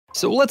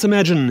So let's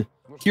imagine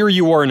here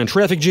you are in a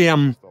traffic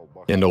jam,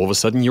 and all of a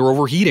sudden you're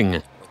overheating.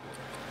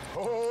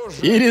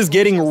 It is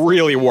getting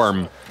really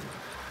warm.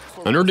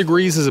 100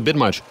 degrees is a bit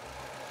much.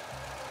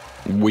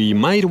 We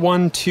might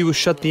want to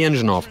shut the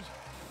engine off.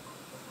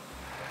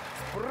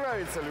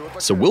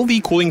 So will the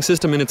cooling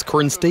system in its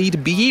current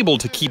state be able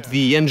to keep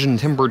the engine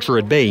temperature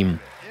at bay?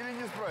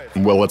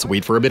 Well, let's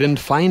wait for a bit and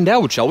find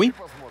out, shall we?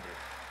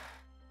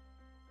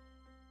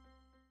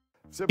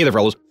 Hey there,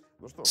 fellas.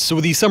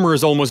 So the summer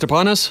is almost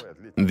upon us,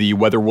 the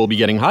weather will be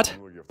getting hot,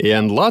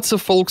 and lots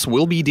of folks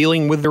will be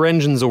dealing with their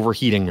engines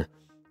overheating.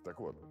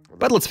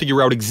 But let's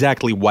figure out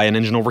exactly why an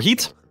engine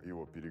overheats,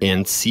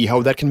 and see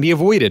how that can be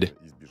avoided.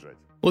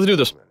 Let's do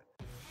this.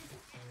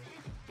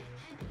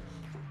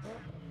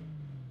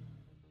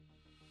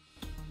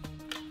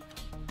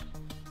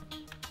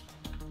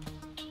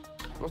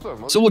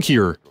 So look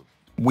here,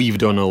 we've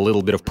done a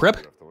little bit of prep.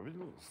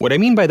 What I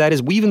mean by that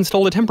is we've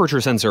installed a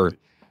temperature sensor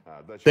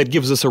that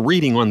gives us a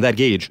reading on that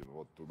gauge.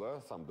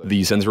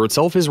 The sensor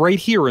itself is right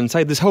here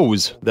inside this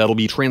hose that'll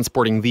be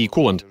transporting the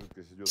coolant.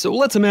 So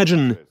let's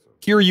imagine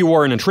here you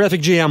are in a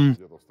traffic jam,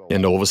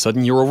 and all of a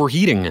sudden you're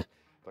overheating.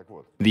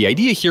 The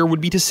idea here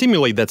would be to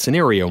simulate that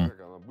scenario,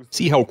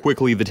 see how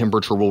quickly the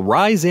temperature will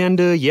rise, and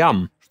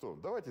yeah.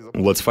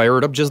 Let's fire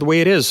it up just the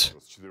way it is,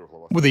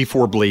 with a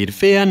 4-blade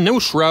fan, no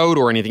shroud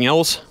or anything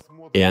else,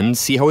 and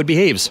see how it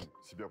behaves.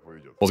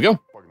 Let's go.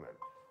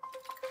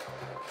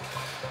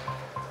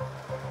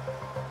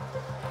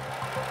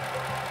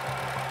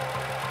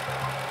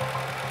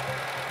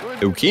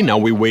 Okay, now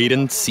we wait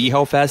and see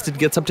how fast it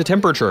gets up to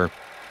temperature.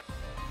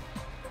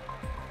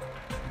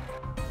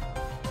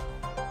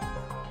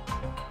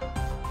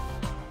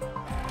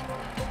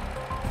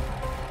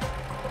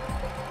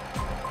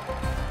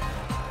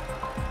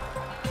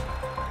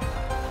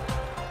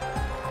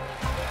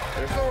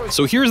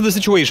 So here's the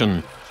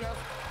situation.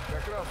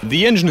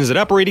 The engine is at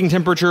operating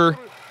temperature,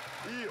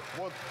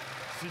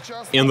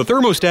 and the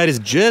thermostat is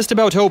just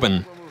about to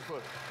open.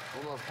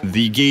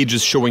 The gauge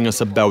is showing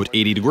us about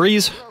 80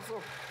 degrees.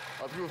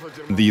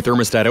 The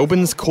thermostat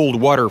opens, cold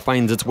water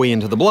finds its way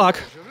into the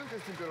block.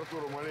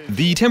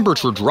 The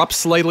temperature drops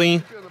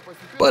slightly,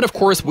 but of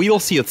course we'll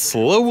see it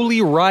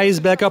slowly rise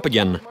back up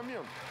again.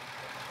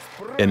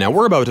 And now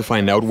we're about to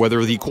find out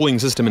whether the cooling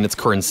system in its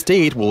current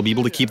state will be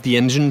able to keep the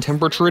engine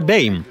temperature at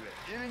bay.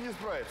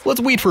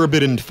 Let's wait for a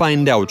bit and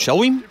find out, shall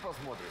we?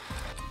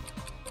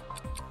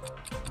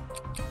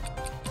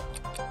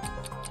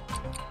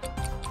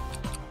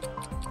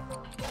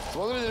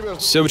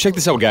 So check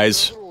this out,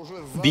 guys.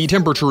 The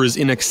temperature is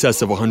in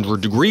excess of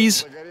 100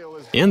 degrees,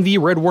 and the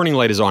red warning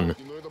light is on.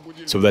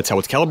 So that's how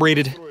it's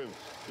calibrated.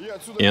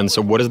 And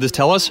so what does this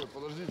tell us?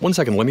 1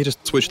 second, let me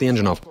just switch the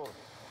engine off.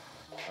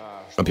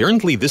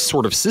 Apparently this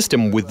sort of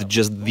system with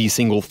just the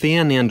single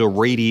fan and a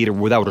radiator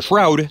without a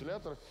shroud,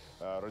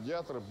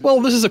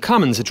 well, this is a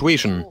common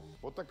situation.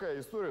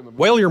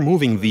 While you're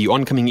moving, the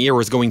oncoming air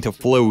is going to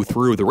flow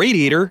through the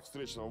radiator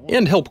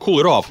and help cool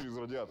it off.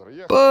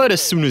 But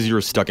as soon as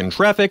you're stuck in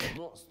traffic,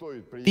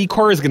 the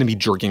car is going to be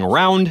jerking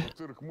around,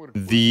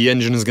 the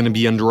engine is going to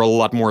be under a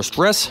lot more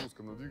stress,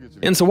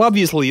 and so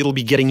obviously it'll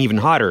be getting even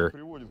hotter,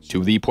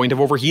 to the point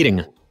of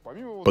overheating.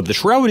 But the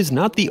shroud is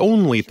not the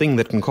only thing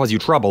that can cause you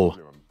trouble.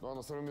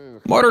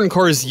 Modern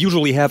cars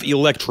usually have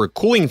electric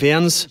cooling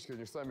fans.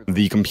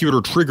 The computer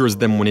triggers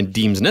them when it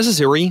deems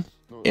necessary,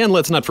 and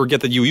let's not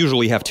forget that you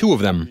usually have 2 of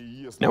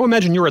them. Now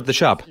imagine you're at the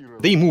shop.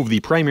 They move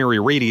the primary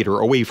radiator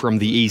away from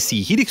the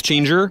AC heat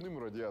exchanger,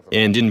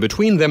 and in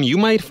between them you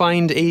might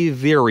find a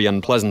very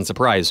unpleasant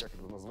surprise.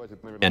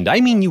 And I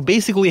mean you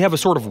basically have a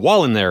sort of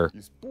wall in there,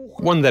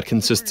 one that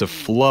consists of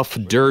fluff,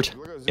 dirt,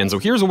 and so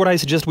here's what I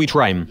suggest we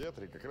try.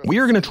 We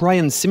are going to try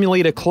and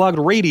simulate a clogged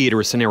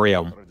radiator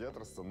scenario.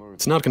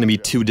 It's not going to be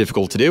too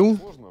difficult to do,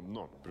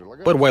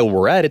 but while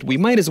we're at it, we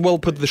might as well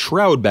put the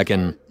shroud back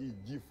in,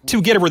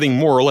 to get everything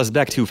more or less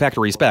back to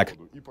factory spec,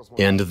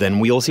 and then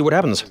we'll see what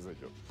happens.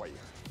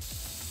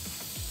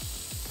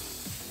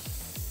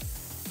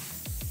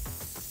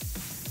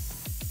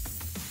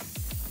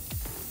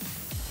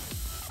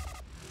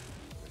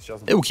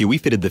 Okay, we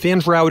fitted the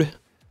fan shroud.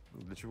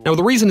 Now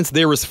the reason it's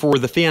there is for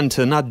the fan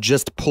to not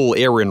just pull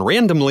air in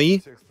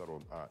randomly,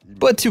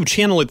 but to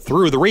channel it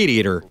through the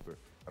radiator,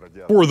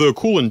 for the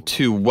coolant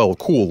to, well,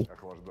 cool.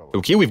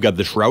 Okay, we've got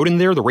the shroud in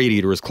there, the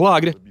radiator is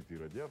clogged.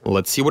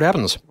 Let's see what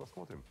happens.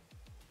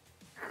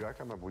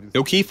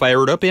 Okay,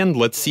 fire it up and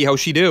let's see how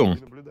she do.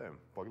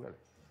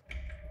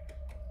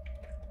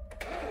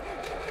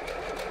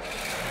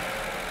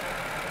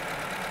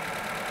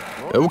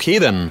 Okay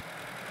then.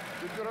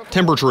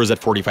 Temperature is at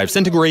 45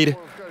 centigrade,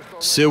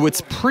 so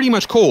it's pretty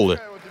much cold.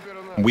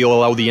 We'll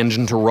allow the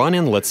engine to run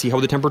and let's see how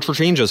the temperature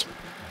changes.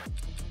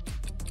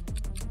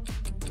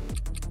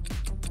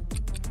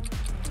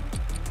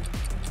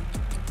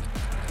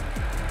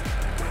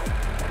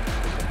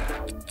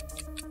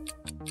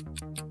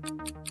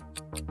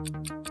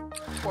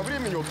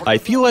 I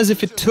feel as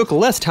if it took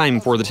less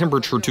time for the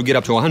temperature to get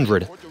up to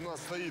 100.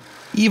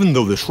 Even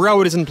though the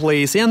shroud is in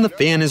place and the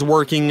fan is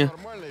working,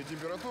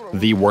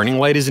 The warning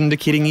light is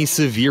indicating a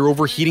severe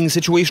overheating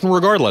situation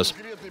regardless.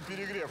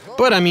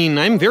 But I mean,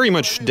 I'm very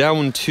much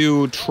down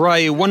to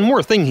try one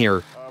more thing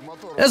here.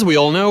 As we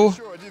all know,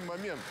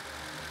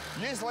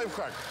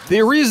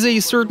 there is a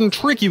certain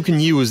trick you can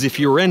use if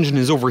your engine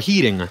is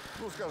overheating.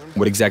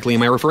 What exactly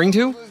am I referring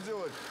to?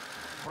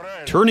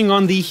 Turning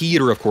on the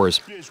heater, of course.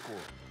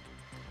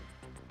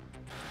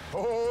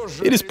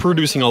 It is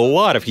producing a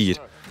lot of heat.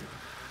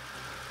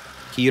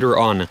 Heater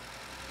on.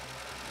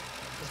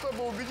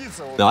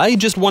 I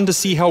just want to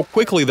see how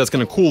quickly that's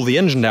gonna cool the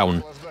engine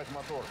down.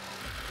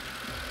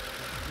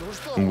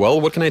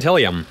 Well, what can I tell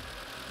you?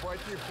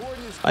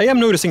 I am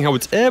noticing how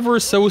it's ever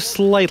so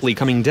slightly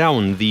coming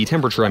down, the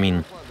temperature, I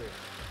mean.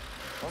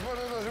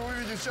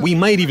 We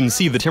might even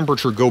see the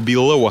temperature go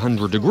below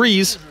 100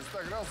 degrees,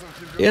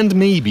 and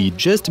maybe,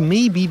 just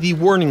maybe, the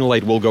warning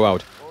light will go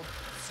out.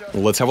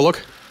 Let's have a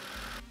look.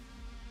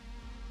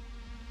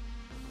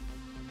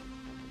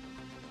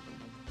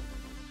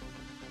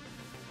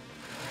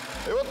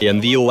 And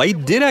the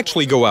light did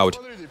actually go out,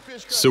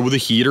 so the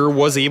heater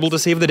was able to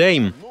save the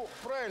day.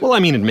 Well, I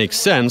mean, it makes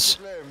sense.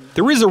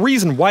 There is a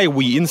reason why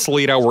we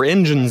insulate our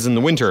engines in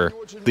the winter.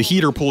 The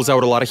heater pulls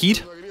out a lot of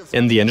heat,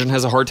 and the engine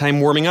has a hard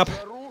time warming up.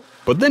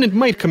 But then it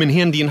might come in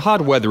handy in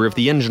hot weather if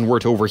the engine were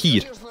to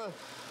overheat.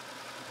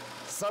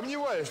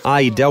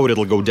 I doubt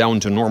it'll go down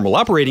to normal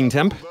operating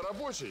temp,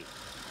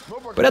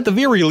 but at the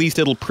very least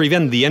it'll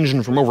prevent the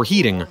engine from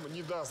overheating.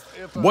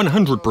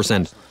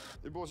 100%.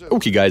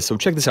 Okay guys, so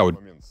check this out.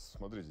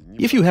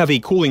 If you have a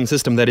cooling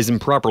system that is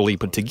improperly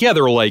put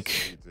together,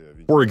 like,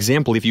 for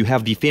example, if you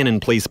have the fan in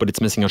place but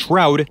it's missing a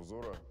shroud,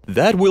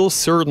 that will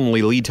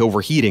certainly lead to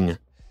overheating.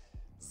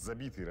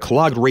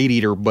 Clogged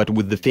radiator but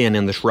with the fan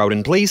and the shroud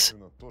in place,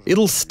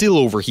 it'll still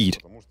overheat.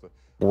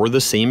 For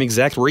the same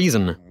exact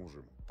reason.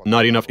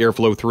 Not enough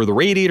airflow through the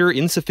radiator,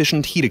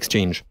 insufficient heat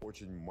exchange.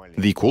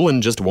 The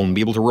coolant just won't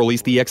be able to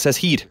release the excess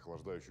heat.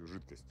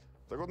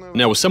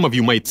 Now, some of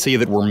you might say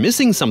that we're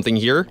missing something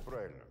here,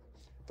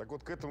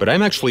 but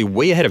I'm actually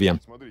way ahead of you.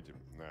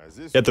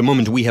 At the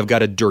moment, we have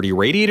got a dirty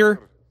radiator,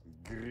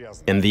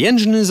 and the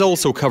engine is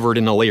also covered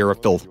in a layer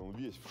of filth.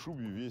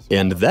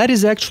 And that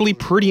is actually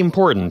pretty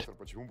important,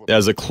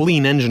 as a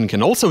clean engine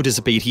can also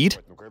dissipate heat,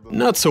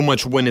 not so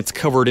much when it's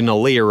covered in a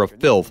layer of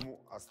filth.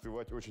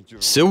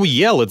 So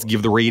yeah, let's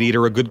give the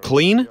radiator a good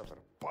clean,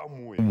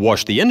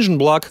 wash the engine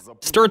block,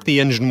 start the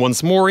engine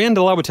once more and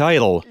allow it to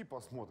idle,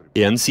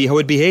 and see how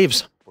it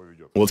behaves.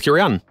 Let's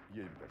carry on.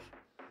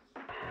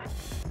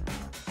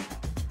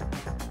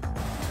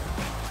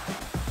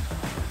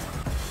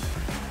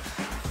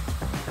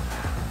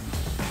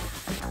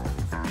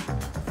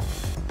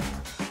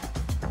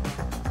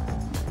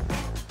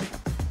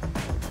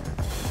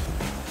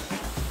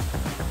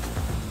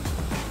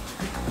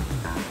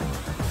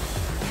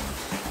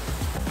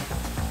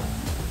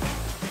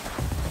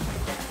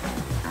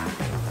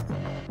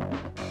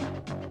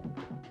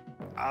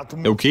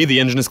 Okay, the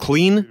engine is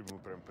clean,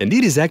 and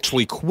it is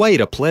actually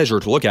quite a pleasure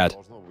to look at.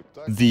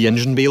 The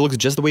engine bay looks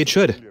just the way it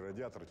should.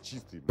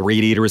 The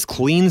radiator is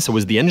clean, so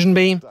is the engine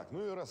bay.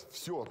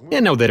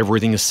 And now that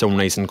everything is so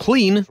nice and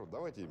clean,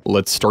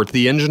 let's start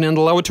the engine and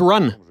allow it to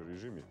run.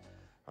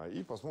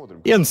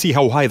 And see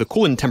how high the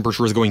coolant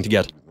temperature is going to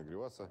get.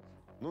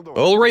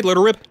 Alright, let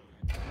her rip.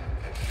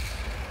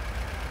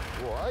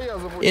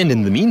 And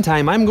in the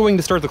meantime, I'm going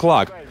to start the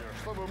clock.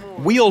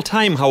 We'll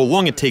time how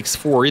long it takes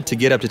for it to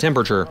get up to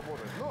temperature.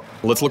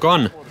 Let's look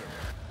on.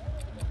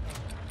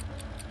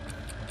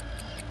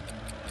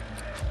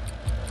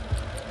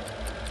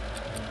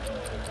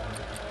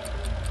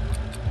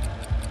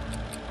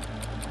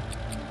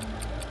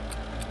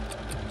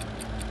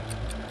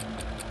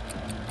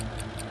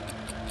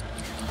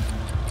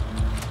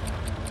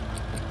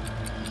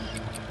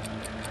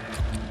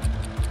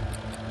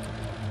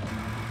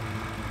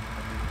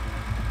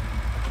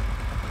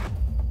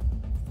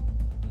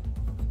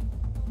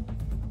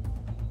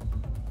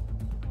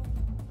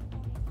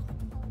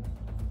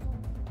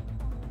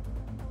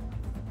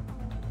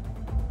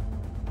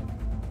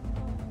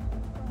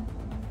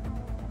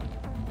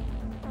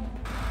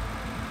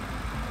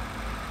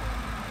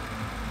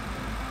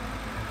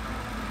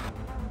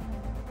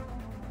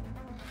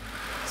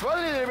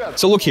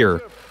 So look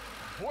here,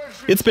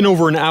 it's been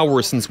over an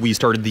hour since we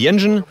started the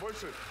engine,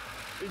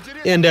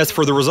 and as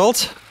for the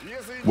results,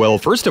 well,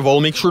 first of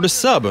all, make sure to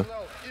sub,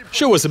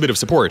 show us a bit of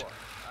support,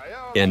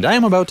 and I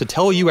am about to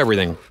tell you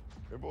everything.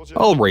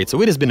 Alright,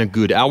 so it has been a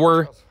good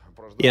hour,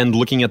 and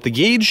looking at the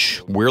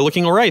gauge, we're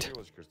looking alright.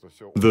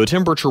 The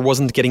temperature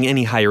wasn't getting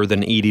any higher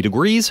than 80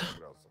 degrees,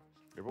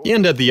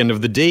 and at the end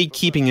of the day,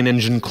 keeping an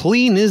engine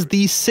clean is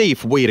the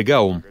safe way to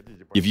go.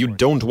 If you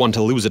don't want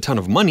to lose a ton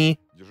of money,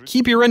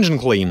 keep your engine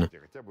clean.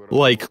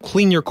 Like,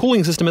 clean your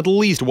cooling system at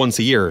least once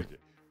a year.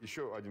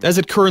 As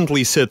it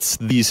currently sits,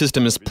 the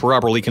system is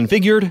properly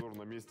configured,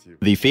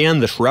 the fan,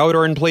 the shroud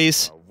are in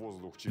place,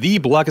 the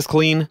block is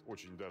clean,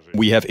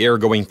 we have air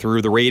going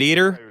through the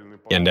radiator,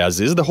 and as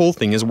is, the whole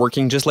thing is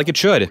working just like it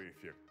should.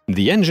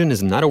 The engine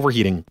is not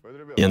overheating.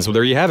 And so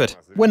there you have it.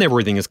 When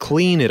everything is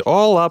clean, it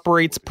all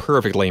operates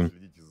perfectly.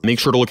 Make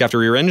sure to look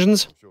after your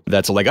engines.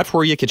 That's all I got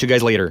for you. Catch you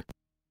guys later.